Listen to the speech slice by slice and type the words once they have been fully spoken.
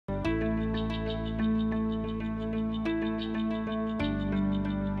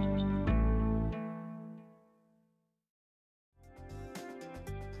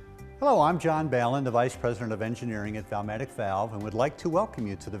Hello, I'm John Ballun, the Vice President of Engineering at Val-Matic Valve, and would like to welcome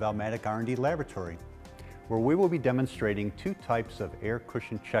you to the Val-Matic R&D Laboratory, where we will be demonstrating two types of air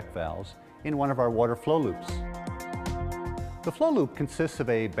cushion check valves in one of our water flow loops. The flow loop consists of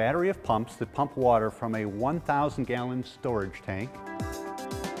a battery of pumps that pump water from a 1,000-gallon storage tank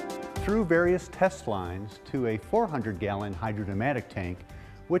through various test lines to a 400-gallon hydrodynamic tank,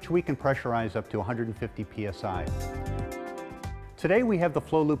 which we can pressurize up to 150 psi. Today we have the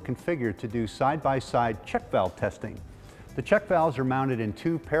flow loop configured to do side-by-side check valve testing. The check valves are mounted in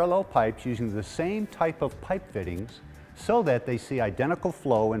two parallel pipes using the same type of pipe fittings so that they see identical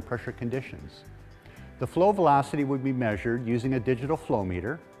flow and pressure conditions. The flow velocity would be measured using a digital flow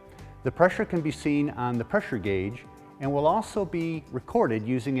meter. The pressure can be seen on the pressure gauge and will also be recorded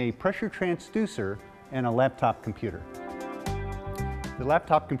using a pressure transducer and a laptop computer. The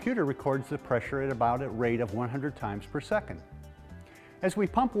laptop computer records the pressure at about a rate of 100 times per second. As we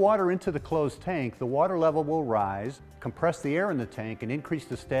pump water into the closed tank, the water level will rise, compress the air in the tank, and increase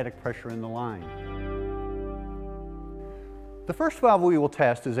the static pressure in the line. The first valve we will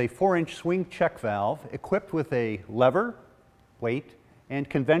test is a 4-inch swing check valve equipped with a lever, weight, and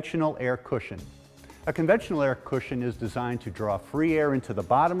conventional air cushion. A conventional air cushion is designed to draw free air into the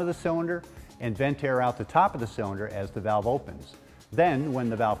bottom of the cylinder and vent air out the top of the cylinder as the valve opens. Then, when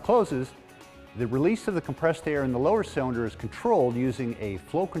the valve closes, the release of the compressed air in the lower cylinder is controlled using a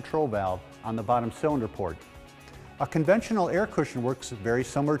flow control valve on the bottom cylinder port. A conventional air cushion works very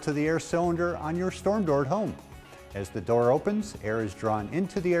similar to the air cylinder on your storm door at home. As the door opens, air is drawn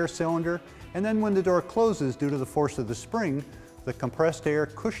into the air cylinder, and then when the door closes due to the force of the spring, the compressed air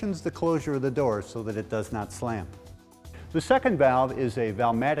cushions the closure of the door so that it does not slam. The second valve is a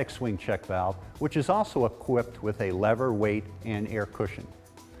Val-Matic swing check valve, which is also equipped with a lever, weight, and air cushion.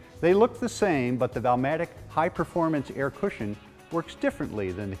 They look the same, but the Val-Matic high-performance air cushion works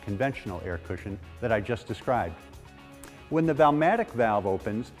differently than the conventional air cushion that I just described. When the Val-Matic valve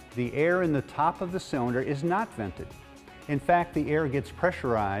opens, the air in the top of the cylinder is not vented. In fact, the air gets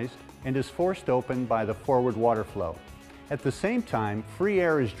pressurized and is forced open by the forward water flow. At the same time, free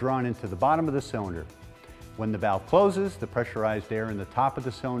air is drawn into the bottom of the cylinder. When the valve closes, the pressurized air in the top of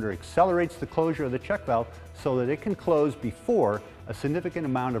the cylinder accelerates the closure of the check valve so that it can close before a significant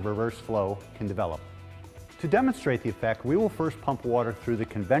amount of reverse flow can develop. To demonstrate the effect, we will first pump water through the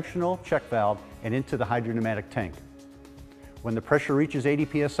conventional check valve and into the hydrodynamic tank. When the pressure reaches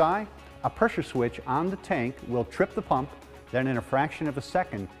 80 psi, a pressure switch on the tank will trip the pump. Then in a fraction of a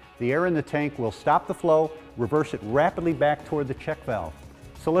second, the air in the tank will stop the flow, reverse it rapidly back toward the check valve.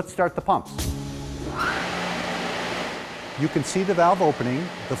 So let's start the pumps. You can see the valve opening.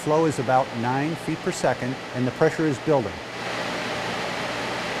 The flow is about 9 feet per second and the pressure is building.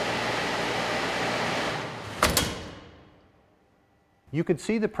 You can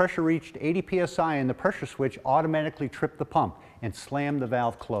see the pressure reached 80 psi and the pressure switch automatically tripped the pump and slammed the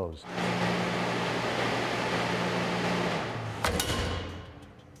valve closed.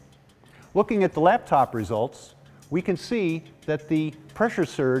 Looking at the laptop results, we can see that the pressure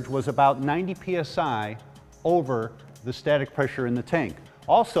surge was about 90 psi over the static pressure in the tank.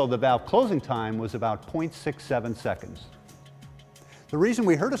 Also, the valve closing time was about 0.67 seconds. The reason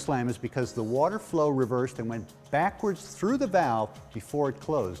we heard a slam is because the water flow reversed and went backwards through the valve before it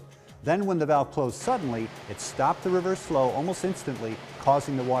closed. Then when the valve closed suddenly, it stopped the reverse flow almost instantly,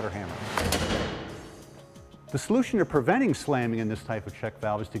 causing the water hammer. The solution to preventing slamming in this type of check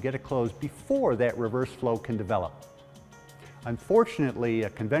valve is to get it closed before that reverse flow can develop. Unfortunately, a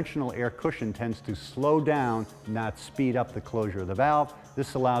conventional air cushion tends to slow down, not speed up the closure of the valve.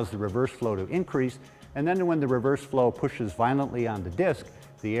 This allows the reverse flow to increase, and then when the reverse flow pushes violently on the disc,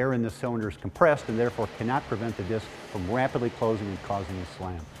 the air in the cylinder is compressed and therefore cannot prevent the disc from rapidly closing and causing a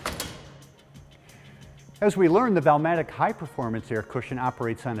slam. As we learned, the Val-Matic high-performance air cushion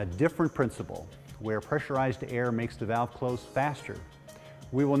operates on a different principle, where pressurized air makes the valve close faster.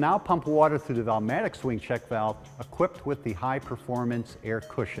 We will now pump water through the Val-Matic swing check valve equipped with the high-performance air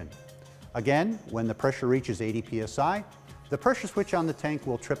cushion. Again, when the pressure reaches 80 psi, the pressure switch on the tank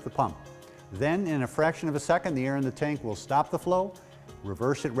will trip the pump. Then, in a fraction of a second, the air in the tank will stop the flow,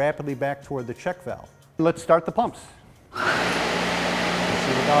 reverse it rapidly back toward the check valve. Let's start the pumps. You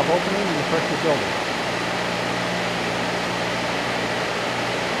see the valve opening and the pressure building.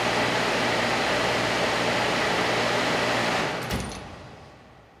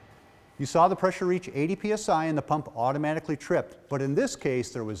 You saw the pressure reach 80 psi and the pump automatically tripped, but in this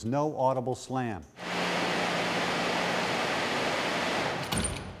case there was no audible slam.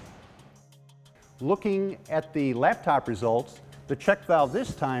 Looking at the laptop results, the check valve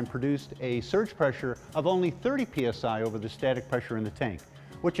this time produced a surge pressure of only 30 psi over the static pressure in the tank.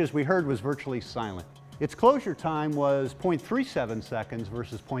 which as we heard was virtually silent. Its closure time was 0.37 seconds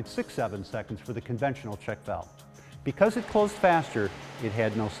versus 0.67 seconds for the conventional check valve. Because it closed faster, it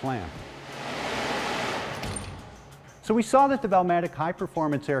had no slam. So we saw that the Val-Matic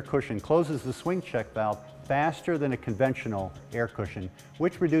high-performance air cushion closes the swing check valve faster than a conventional air cushion,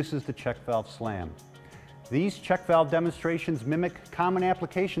 which reduces the check valve slam. These check valve demonstrations mimic common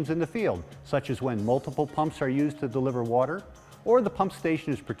applications in the field, such as when multiple pumps are used to deliver water, or the pump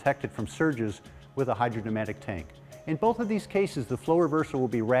station is protected from surges with a hydrodynamic tank. In both of these cases, the flow reversal will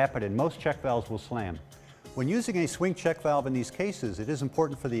be rapid and most check valves will slam. When using a swing check valve in these cases, it is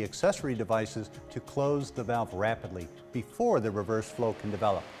important for the accessory devices to close the valve rapidly before the reverse flow can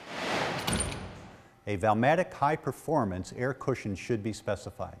develop. A Val-Matic high-performance air cushion should be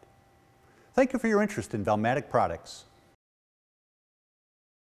specified. Thank you for your interest in Val-Matic products.